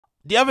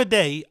The other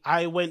day,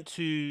 I went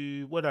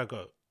to, where did I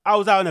go? I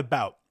was out and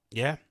about,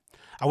 yeah?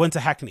 I went to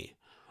Hackney.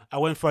 I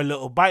went for a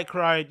little bike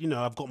ride. You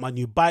know, I've got my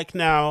new bike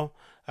now.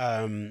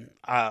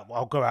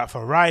 I'll go out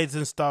for rides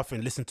and stuff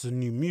and listen to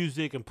new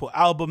music and put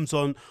albums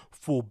on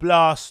full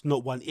blast,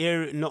 not one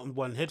ear, not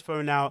one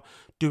headphone out,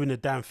 doing the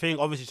damn thing.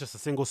 Obviously, just a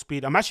single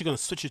speed. I'm actually going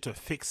to switch it to a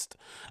fixed.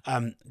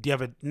 The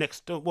other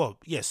next, well,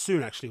 yeah,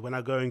 soon actually, when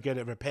I go and get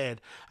it repaired,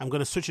 I'm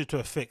going to switch it to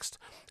a fixed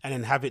and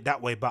then have it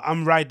that way. But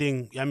I'm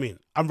riding,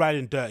 I'm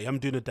riding dirty. I'm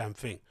doing the damn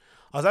thing.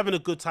 I was having a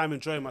good time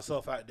enjoying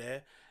myself out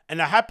there.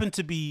 And I happened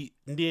to be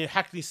near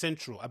Hackney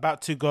Central,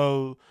 about to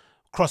go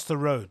cross the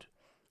road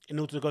in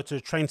order to go to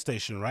the train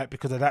station, right?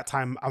 Because at that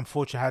time,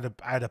 unfortunately,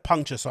 I had a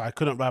puncture, so I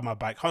couldn't ride my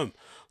bike home.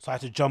 So I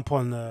had to jump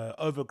on the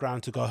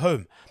overground to go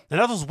home.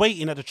 And as I was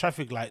waiting at the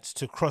traffic lights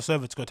to cross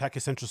over to go to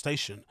Hackney Central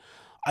Station,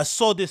 I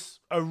saw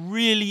a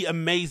really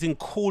amazing,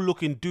 cool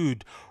looking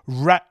dude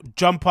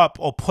jump up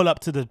or pull up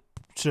to the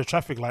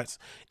traffic lights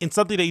in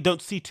something that you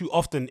don't see too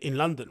often in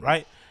London,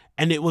 right?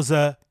 And it was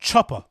a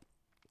chopper,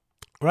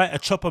 right? A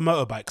chopper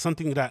motorbike,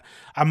 something that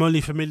I'm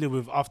only familiar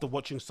with after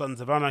watching Sons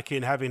of Anarchy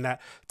and having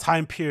that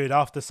time period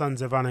after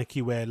Sons of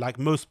Anarchy where, like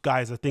most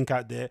guys I think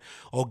out there,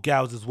 or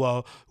gals as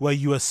well, where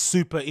you are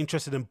super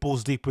interested in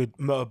balls deep with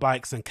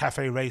motorbikes and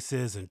cafe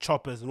races and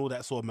choppers and all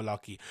that sort of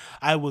malarkey.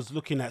 I was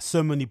looking at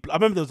so many, I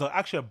remember there was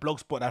actually a blog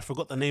spot, I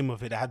forgot the name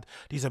of it, that had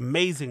these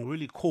amazing,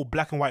 really cool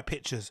black and white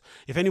pictures.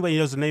 If anyone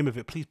knows the name of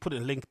it, please put a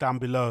link down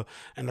below.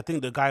 And I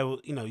think the guy,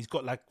 you know, he's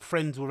got like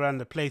friends around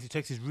the place. He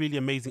takes these really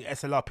amazing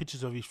SLR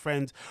pictures of his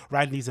friends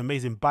riding these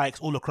amazing bikes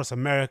all across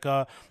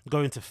America,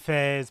 going to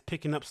fairs,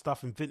 picking up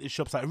stuff in vintage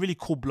shops. Like a really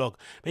cool blog.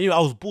 But anyway, I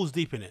was balls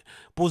deep in it,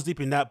 balls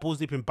deep in that, balls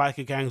deep in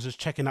biker gangs, just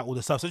checking out all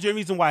the stuff. So the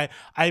only reason why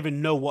I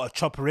even know what a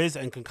chopper is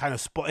and can kind of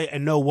spot it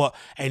and know what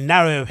a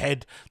narrow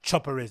head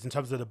chopper is in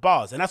terms of the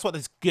bars. And that's what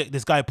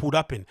this guy pulled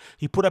up in.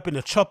 He pulled up in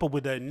a chopper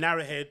with a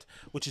narrow head,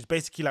 which is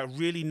basically like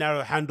really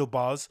narrow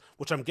handlebars,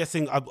 which I'm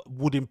guessing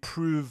would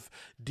improve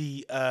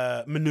the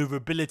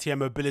maneuverability and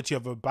mobility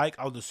of a bike,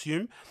 I would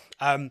assume.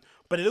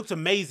 But it looks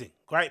amazing,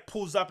 right?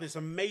 Pulls up this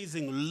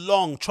amazing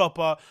long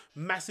chopper,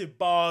 massive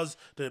bars,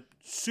 the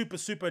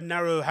super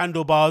narrow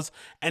handlebars.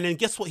 And then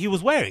guess what he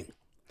was wearing?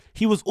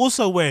 He was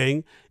also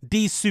wearing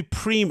these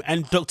Supreme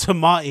and Dr.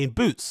 Marten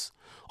boots,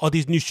 or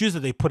these new shoes that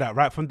they put out,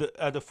 right? From the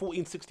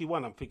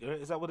 1461, I'm thinking.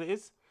 Is that what it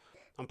is?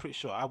 I'm pretty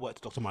sure I worked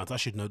at Dr. Martens. I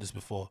should know this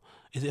before.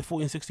 Is it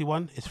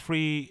 1461? It's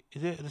free.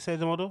 Is it? Does it say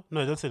the model? No,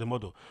 it doesn't say the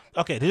model.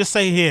 Okay, they just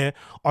say here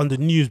on the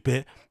news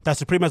bit that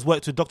Supreme has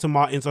worked with Dr.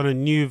 Martens on a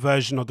new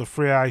version of the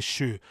Free Eye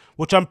shoe,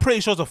 which I'm pretty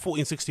sure is a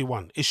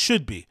 1461. It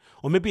should be.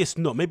 Or maybe it's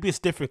not. Maybe it's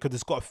different because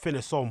it's got a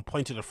thinner sole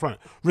pointed at the front.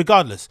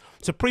 Regardless,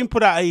 Supreme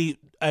put out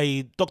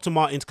a Dr.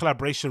 Martens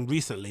collaboration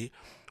recently,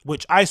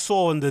 which I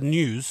saw on the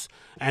news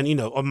and, you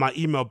know, on my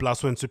email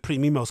blast when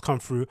Supreme emails come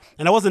through.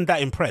 And I wasn't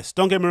that impressed.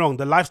 Don't get me wrong.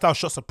 The lifestyle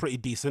shots are pretty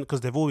decent because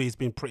they've always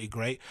been pretty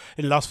great.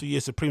 In the last few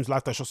years, Supreme's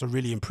lifestyle shots are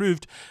really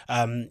improved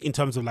in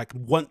terms of like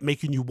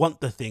making you want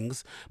the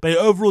things. But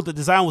overall, the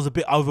design was a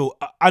bit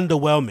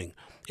underwhelming.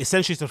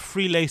 Essentially, it's a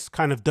free-lace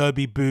kind of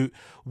derby boot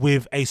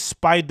with a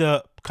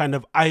spider kind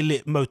of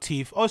eyelet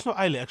motif. Oh, it's not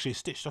eyelet, actually,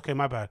 it's stitched. Okay,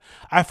 my bad.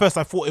 I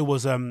thought it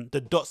was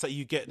the dots that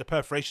you get, the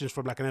perforations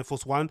from like an Air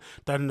Force One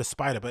done in the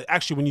spider. But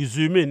actually, when you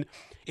zoom in,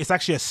 it's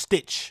actually a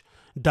stitch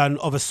done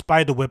of a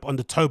spider web on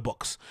the toe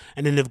box.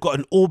 And then they've got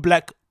an all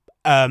black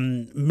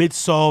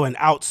midsole and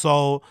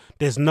outsole.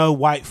 There's no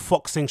white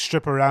foxing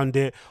strip around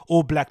it,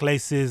 all black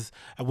laces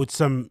with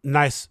some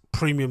nice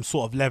premium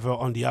sort of leather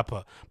on the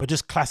upper, but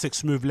just classic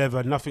smooth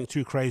leather, nothing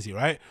too crazy,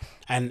 right?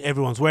 And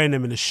everyone's wearing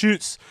them in the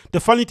shoots. The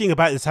funny thing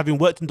about it is, having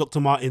worked in Dr.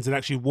 Martens and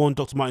actually worn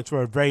Dr. Martens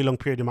for a very long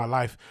period in my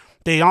life,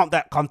 they aren't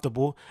that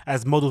comfortable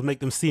as models make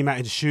them seem out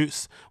in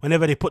shoots.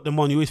 Whenever they put them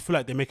on, you always feel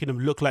like they're making them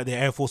look like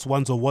they're Air Force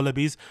Ones or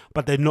Wallabies,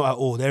 but they're not at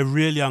all. They're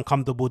really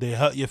uncomfortable. They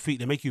hurt your feet.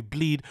 They make you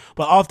bleed.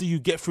 But after you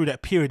get through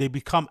that period, they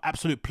become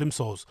absolute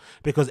plimsolls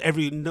because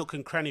every nook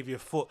and cranny of your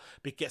foot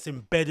gets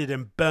embedded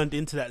and burned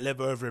into that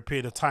leather over a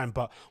period of time.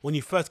 But when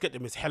you first get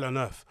them, it's hell on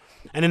earth.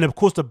 And then, of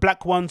course, the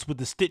black ones with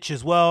the stitch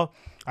as well,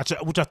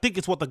 which I think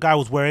is what the guy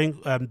was wearing,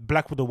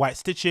 black with the white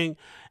stitching.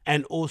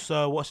 And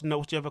also, what's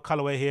the other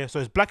colorway here? So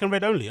it's black and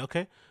red only,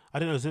 okay. I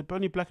didn't know, is it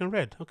only black and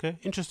red? Okay,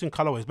 interesting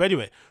colorways. But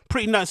anyway,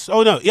 pretty nice.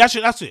 Oh no,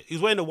 that's it. He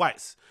was wearing the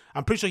whites.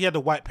 I'm pretty sure he had the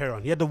white pair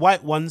on. He had the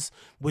white ones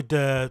with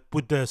the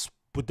what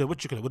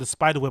you call it, with the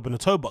spider web and the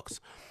toe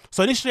box.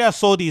 So initially I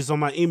saw these on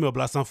my email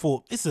blast and I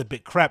thought, this is a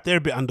bit crap. They're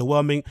a bit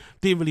underwhelming.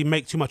 Didn't really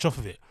make too much off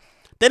of it.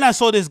 Then I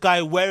saw this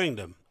guy wearing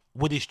them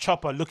with his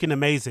chopper, looking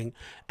amazing.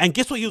 And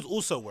guess what he was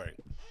also wearing?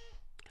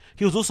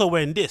 He was also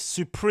wearing this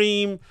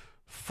Supreme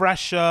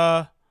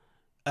Thrasher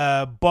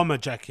bomber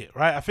jacket,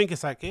 right? I think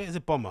it's like, is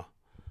it bomber?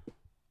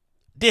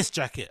 This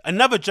jacket,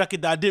 another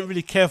jacket that I didn't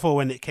really care for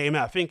when it came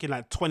out, I think in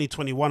like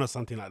 2021 or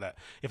something like that,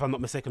 if I'm not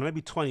mistaken, maybe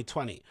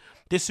 2020.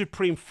 This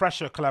Supreme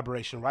Thrasher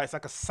collaboration, right? It's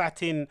like a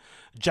satin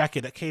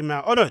jacket that came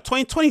out. Oh no,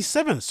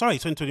 2027. Sorry,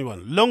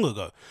 2021, long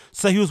ago.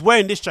 So he was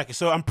wearing this jacket.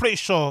 So I'm pretty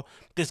sure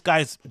this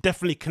guy's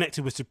definitely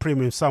connected with Supreme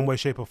in some way,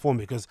 shape, or form,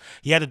 because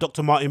he had a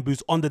Dr. Marten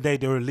boots on the day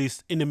they were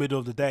released, in the middle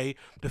of the day,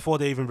 before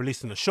they even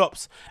released in the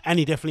shops, and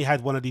he definitely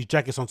had one of these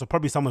jackets on. So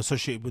probably someone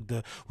associated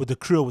with the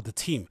crew or with the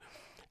team,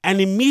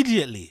 and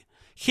immediately,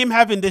 him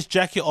having this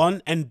jacket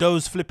on and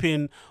those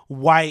flipping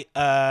white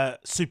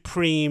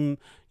Supreme,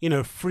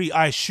 free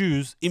eye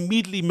shoes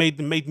immediately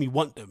made me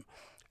want them.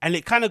 And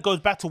it kind of goes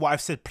back to what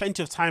I've said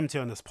plenty of times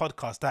here on this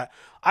podcast, that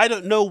I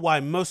don't know why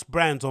most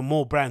brands or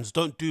more brands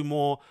don't do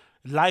more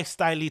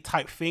lifestyle-y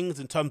type things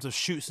in terms of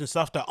shoots and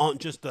stuff that aren't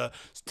just the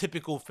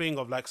typical thing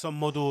of like some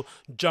model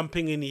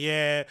jumping in the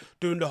air,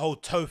 doing the whole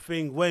toe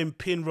thing, wearing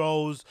pin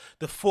rolls,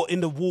 the foot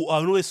in the water,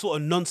 and all this sort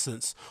of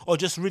nonsense, or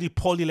just really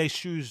poorly laced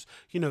shoes,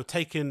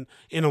 taken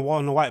on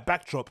a white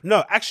backdrop.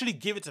 No, actually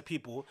give it to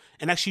people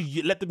and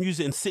actually let them use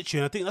it in situ.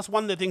 And I think that's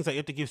one of the things that you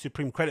have to give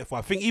Supreme credit for.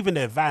 I think even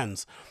their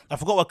Vans, I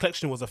forgot what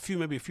collection it was,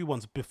 maybe a few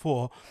ones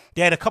before,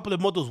 they had a couple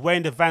of models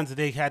wearing the Vans that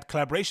they had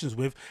collaborations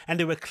with, and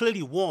they were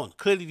clearly worn.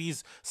 Clearly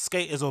these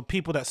skaters or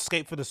people that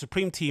skate for the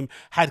Supreme team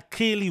had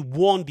clearly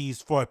worn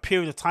these for a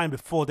period of time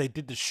before they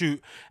did the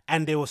shoot,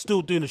 and they were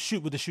still doing the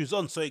shoot with the shoes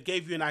on, so it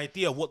gave you an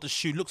idea of what the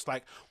shoe looks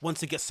like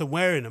once it gets to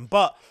wearing them.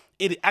 But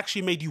it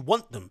actually made you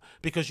want them,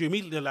 because you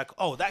immediately like,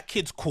 oh, that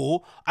kid's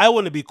cool, I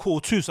want to be cool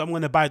too, so I'm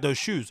going to buy those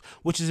shoes,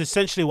 which is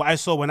essentially what I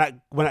saw when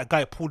that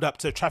guy pulled up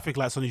to traffic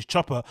lights on his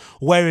chopper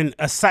wearing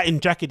a satin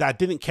jacket that I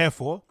didn't care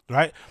for,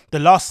 right? The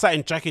last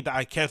satin jacket that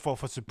I cared for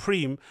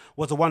Supreme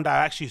was the one that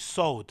I actually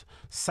sold,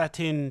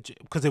 satin,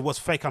 because it was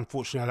fake,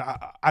 unfortunately.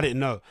 I didn't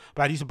know,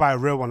 but I used to buy a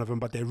real one of them,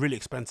 but they're really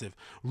expensive.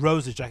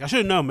 Roses jacket, I should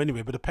have known them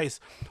anyway, but the pace.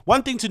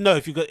 One thing to know,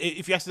 if you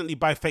accidentally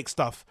buy fake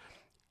stuff,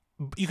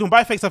 you can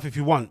buy fake stuff if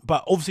you want,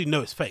 but obviously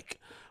know it's fake.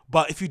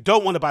 But if you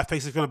don't want to buy fake,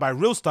 if you're going to buy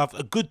real stuff,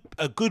 a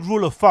good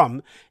rule of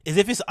thumb is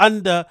if it's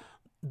under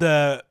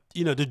the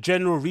the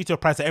general retail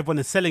price that everyone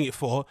is selling it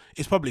for,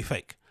 it's probably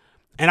fake.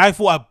 And I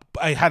thought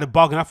I had a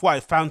bargain. I thought I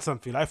found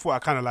something. I thought I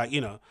kind of like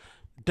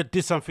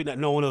did something that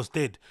no one else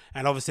did,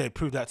 and obviously I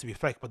proved that to be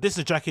fake. But this is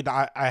a jacket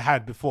that I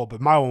had before,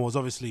 but my one was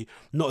obviously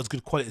not as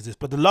good quality as this.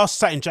 But the last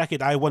satin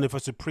jacket I wanted for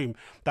Supreme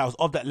that was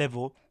of that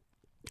level,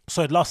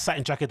 so the last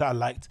satin jacket that I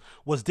liked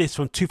was this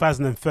from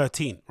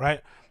 2013,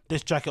 right?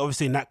 This jacket,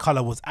 obviously in that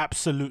color, was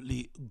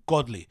absolutely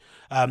godly.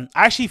 I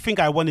actually think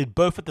I wanted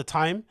both at the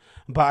time,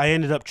 but I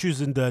ended up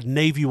choosing the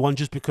navy one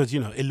just because,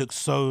 it looks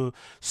so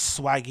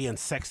swaggy and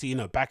sexy,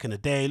 back in the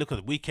day. Look at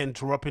the Weekend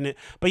dropping it.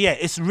 But yeah,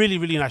 it's really,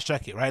 really nice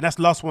jacket, right? That's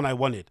the last one I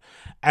wanted.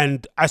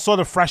 And I saw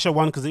the Thrasher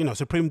one because,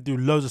 Supreme do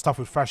loads of stuff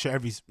with Thrasher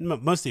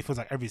mostly it feels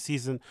like every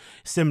season,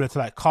 similar to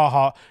like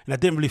Carhartt, and I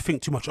didn't really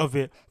think too much of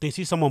it. Then you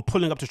see someone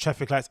pulling up to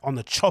traffic lights on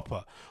the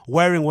chopper,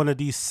 wearing one of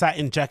these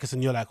satin jackets,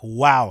 and you're like,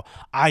 wow,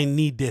 I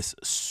need this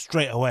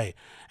straight away.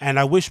 And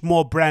I wish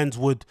more brands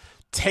would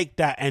take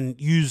that and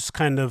use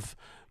kind of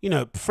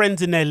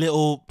friends in their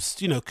little,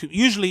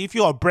 usually if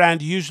you're a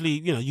brand, usually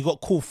you got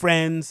cool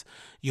friends,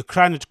 you're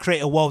trying to create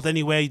a world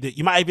anyway, that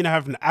you might even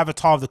have an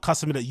avatar of the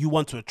customer that you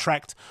want to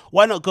attract.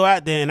 Why not go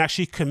out there and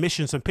actually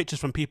commission some pictures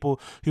from people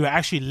who are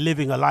actually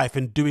living a life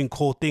and doing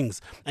cool things,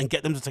 and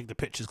get them to take the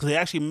pictures, because they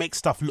actually make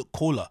stuff look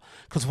cooler.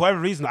 Because for whatever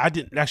reason, I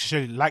didn't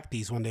actually like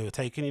these when they were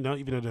taken,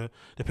 even though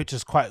the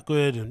picture's quite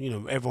good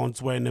and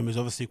everyone's wearing them, is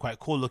obviously quite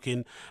cool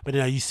looking, but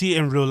you see it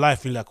in real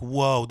life and you're like,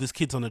 whoa, this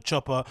kid's on a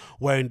chopper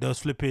wearing those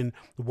flipping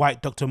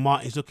white Dr.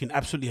 Martens, looking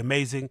absolutely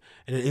amazing,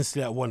 and then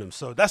instantly I want them.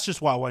 So that's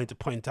just what I wanted to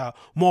point out.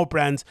 More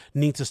brands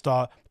need to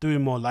start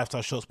doing more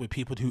lifestyle shots with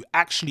people who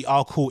actually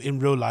are cool in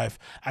real life,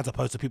 as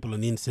opposed to people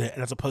on the internet,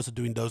 and as opposed to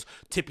doing those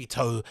tippy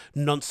toe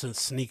nonsense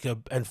sneaker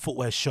and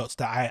footwear shots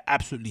that I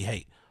absolutely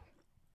hate.